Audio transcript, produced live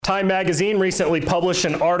Time magazine recently published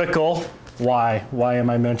an article. Why am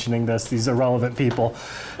I mentioning this? These irrelevant people.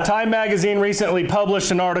 Time magazine recently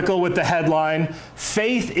published an article with the headline,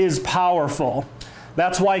 "Faith is Powerful.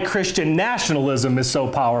 That's why Christian nationalism is so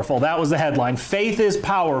powerful." That was the headline. Faith is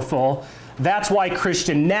powerful. That's why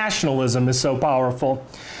Christian nationalism is so powerful.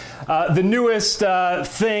 The newest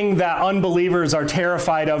thing that unbelievers are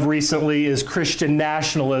terrified of recently is Christian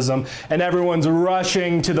nationalism, and everyone's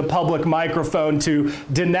rushing to the public microphone to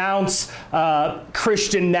denounce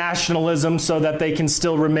Christian nationalism so that they can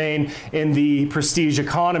still remain in the prestige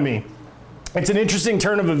economy. It's an interesting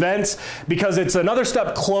turn of events because it's another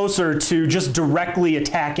step closer to just directly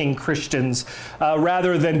attacking Christians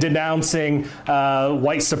rather than denouncing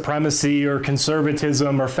white supremacy or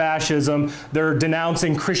conservatism or fascism. They're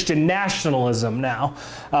denouncing Christian nationalism now.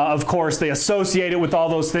 Of course, they associate it with all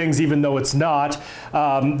those things even though it's not.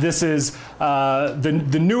 This is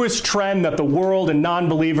the newest trend that the world and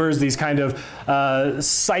non-believers, these kind of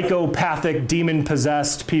psychopathic,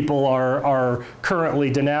 demon-possessed people are currently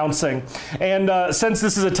denouncing. And since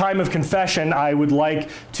this is a time of confession, I would like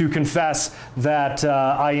to confess that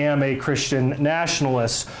I am a Christian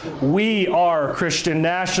nationalist. We are Christian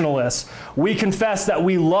nationalists. We confess that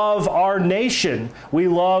we love our nation. We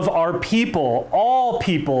love our people, all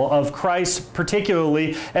people of Christ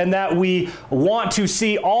particularly, and that we want to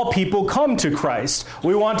see all people come to Christ.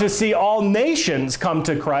 We want to see all nations come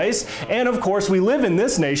to Christ. And of course, we live in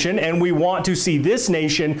this nation, and we want to see this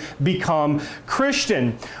nation become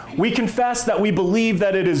Christian. We confess that we believe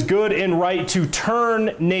that it is good and right to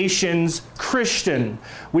turn nations Christian.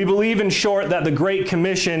 We believe, in short, that the Great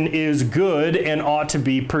Commission is good and ought to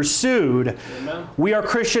be pursued. Amen. We are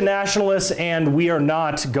Christian nationalists, and we are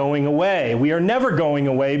not going away. We are never going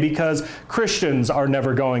away because Christians are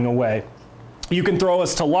never going away. You can throw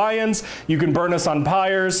us to lions, you can burn us on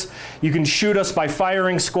pyres, you can shoot us by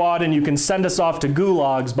firing squad, and you can send us off to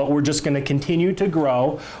gulags, but we're just going to continue to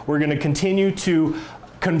grow. We're going to continue to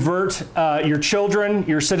convert your children,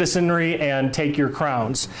 your citizenry, and take your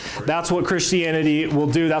crowns. That's what Christianity will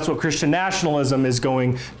do. That's what Christian nationalism is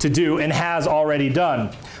going to do and has already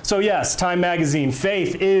done. So yes, Time magazine,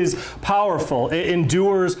 faith is powerful. It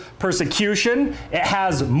endures persecution. It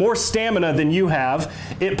has more stamina than you have.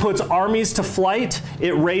 It puts armies to flight.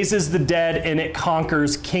 It raises the dead, and it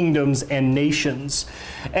conquers kingdoms and nations.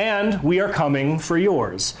 And we are coming for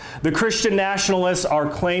yours. The Christian nationalists are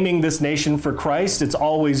claiming this nation for Christ. It's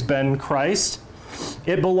always been Christ.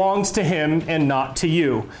 It belongs to him and not to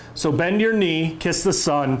you. So bend your knee, kiss the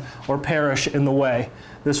Son, or perish in the way.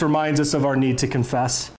 This reminds us of our need to confess.